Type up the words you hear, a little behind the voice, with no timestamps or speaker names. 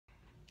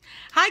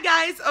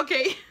guys.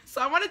 Okay,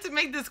 so I wanted to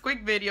make this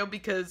quick video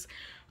because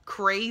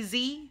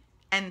crazy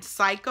and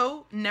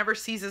psycho never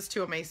ceases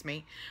to amaze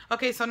me.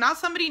 Okay, so now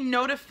somebody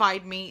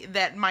notified me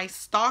that my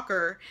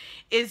stalker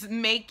is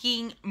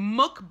making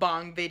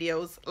mukbang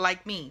videos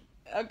like me.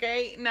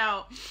 Okay,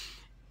 now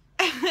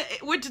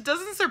which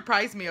doesn't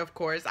surprise me, of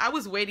course. I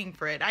was waiting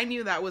for it. I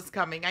knew that was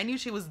coming. I knew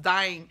she was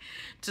dying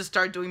to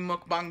start doing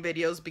mukbang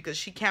videos because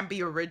she can't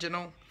be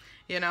original,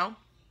 you know?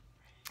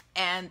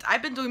 And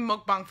I've been doing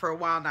mukbang for a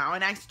while now,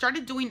 and I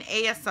started doing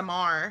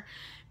ASMR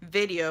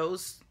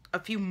videos a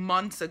few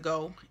months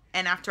ago,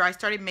 and after I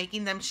started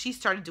making them, she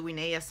started doing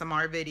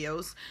ASMR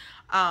videos.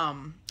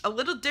 A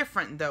little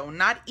different though,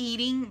 not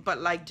eating,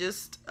 but like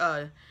just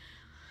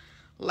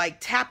like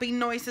tapping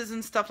noises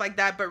and stuff like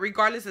that, but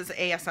regardless, it's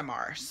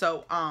ASMR.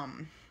 So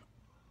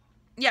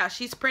yeah,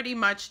 she's pretty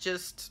much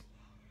just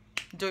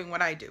doing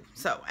what I do.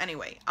 So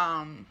anyway,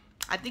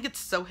 I think it's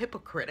so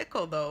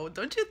hypocritical though.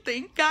 Don't you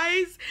think,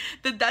 guys,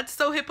 that that's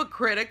so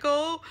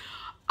hypocritical?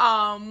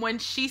 When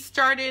she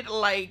started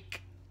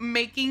like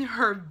making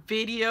her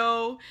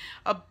video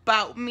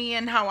about me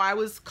and how I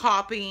was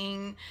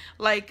copying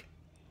like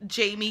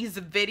Jamie's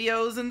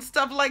videos and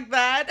stuff like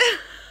that.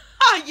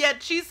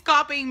 Yet she's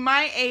copying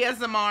my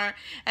ASMR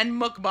and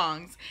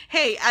mukbangs.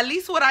 Hey, at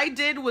least what I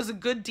did was a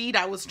good deed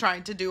I was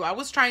trying to do. I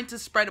was trying to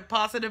spread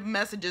positive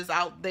messages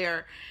out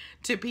there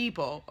to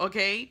people,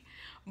 okay?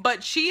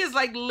 But she is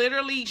like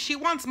literally, she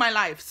wants my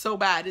life so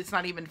bad, it's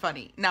not even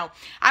funny. Now,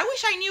 I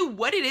wish I knew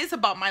what it is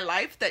about my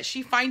life that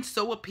she finds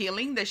so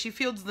appealing that she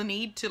feels the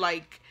need to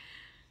like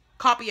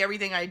copy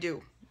everything I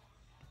do.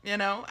 You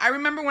know, I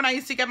remember when I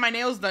used to get my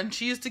nails done,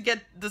 she used to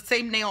get the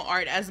same nail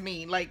art as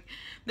me. Like,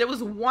 there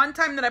was one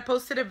time that I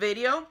posted a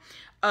video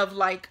of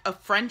like a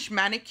French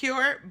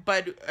manicure,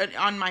 but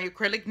on my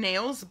acrylic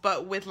nails,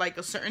 but with like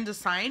a certain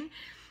design.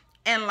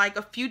 And like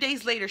a few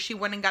days later, she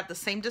went and got the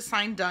same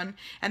design done,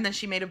 and then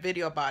she made a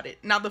video about it.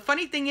 Now, the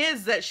funny thing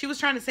is that she was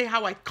trying to say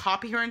how I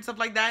copy her and stuff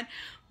like that.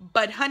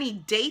 But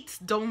honey, dates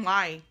don't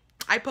lie.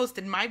 I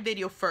posted my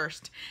video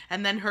first,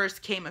 and then hers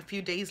came a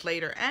few days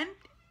later, and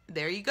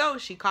there you go.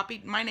 She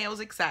copied my nails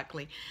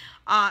exactly.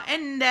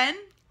 And then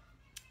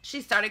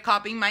she started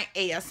copying my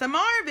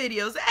ASMR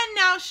videos, and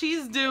now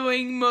she's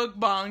doing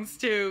mukbangs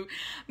too.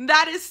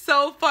 That is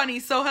so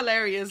funny, so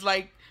hilarious.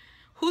 Like,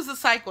 who's the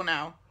psycho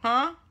now?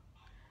 Huh?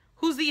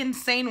 Who's the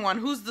insane one?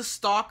 Who's the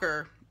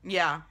stalker?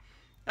 Yeah.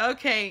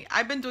 Okay,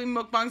 I've been doing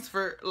mukbangs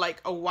for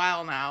like a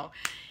while now.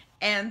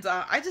 And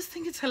I just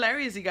think it's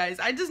hilarious, you guys.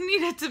 I just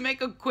needed to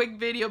make a quick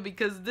video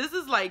because this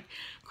is like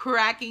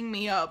cracking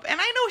me up. And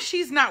I know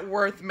she's not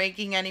worth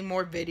making any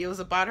more videos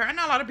about her. I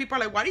know a lot of people are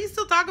like, why do you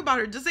still talk about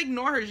her? Just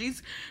ignore her.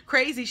 She's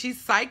crazy. She's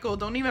psycho.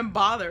 Don't even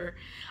bother.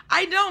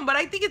 I don't, but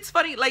I think it's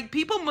funny. Like,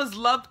 people must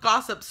love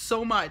gossip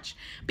so much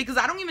because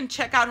I don't even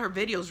check out her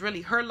videos,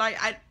 really. Her life,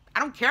 I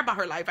don't care about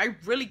her life. I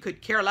really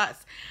could care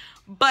less.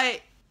 But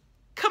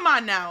come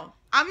on now.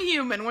 I'm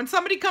human. When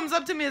somebody comes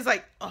up to me, it's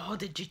like, oh,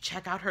 did you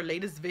check out her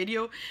latest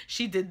video?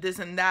 She did this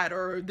and that,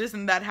 or this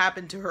and that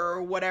happened to her,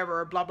 or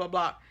whatever, or blah, blah,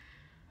 blah.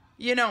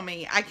 You know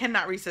me. I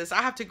cannot resist.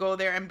 I have to go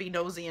there and be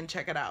nosy and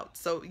check it out.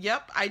 So,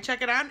 yep, I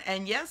check it out.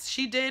 And yes,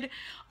 she did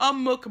a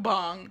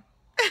mukbang.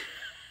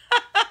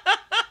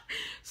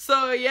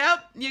 So,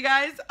 yep, you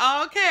guys,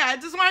 okay, I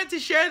just wanted to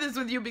share this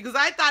with you because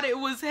I thought it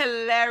was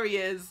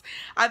hilarious.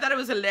 I thought it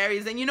was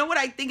hilarious. And you know what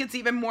I think it's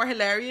even more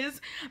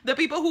hilarious? The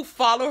people who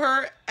follow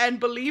her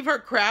and believe her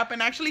crap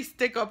and actually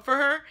stick up for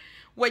her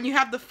when you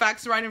have the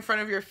facts right in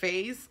front of your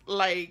face.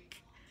 Like,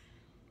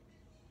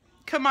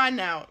 come on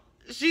now.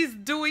 She's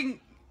doing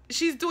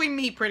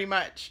me pretty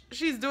much.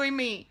 She's doing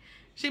me.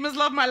 She must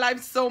love my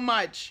life so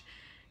much.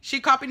 She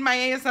copied my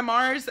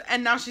ASMRs,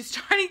 and now she's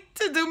trying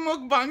to do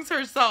mukbangs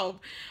herself,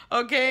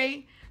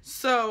 okay?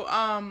 So,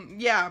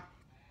 yeah.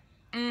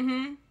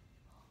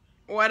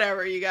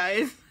 Whatever, you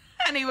guys.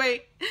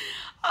 Anyway,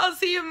 I'll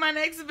see you in my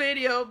next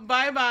video.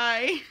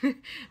 Bye-bye.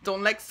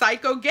 Don't let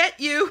psycho get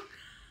you.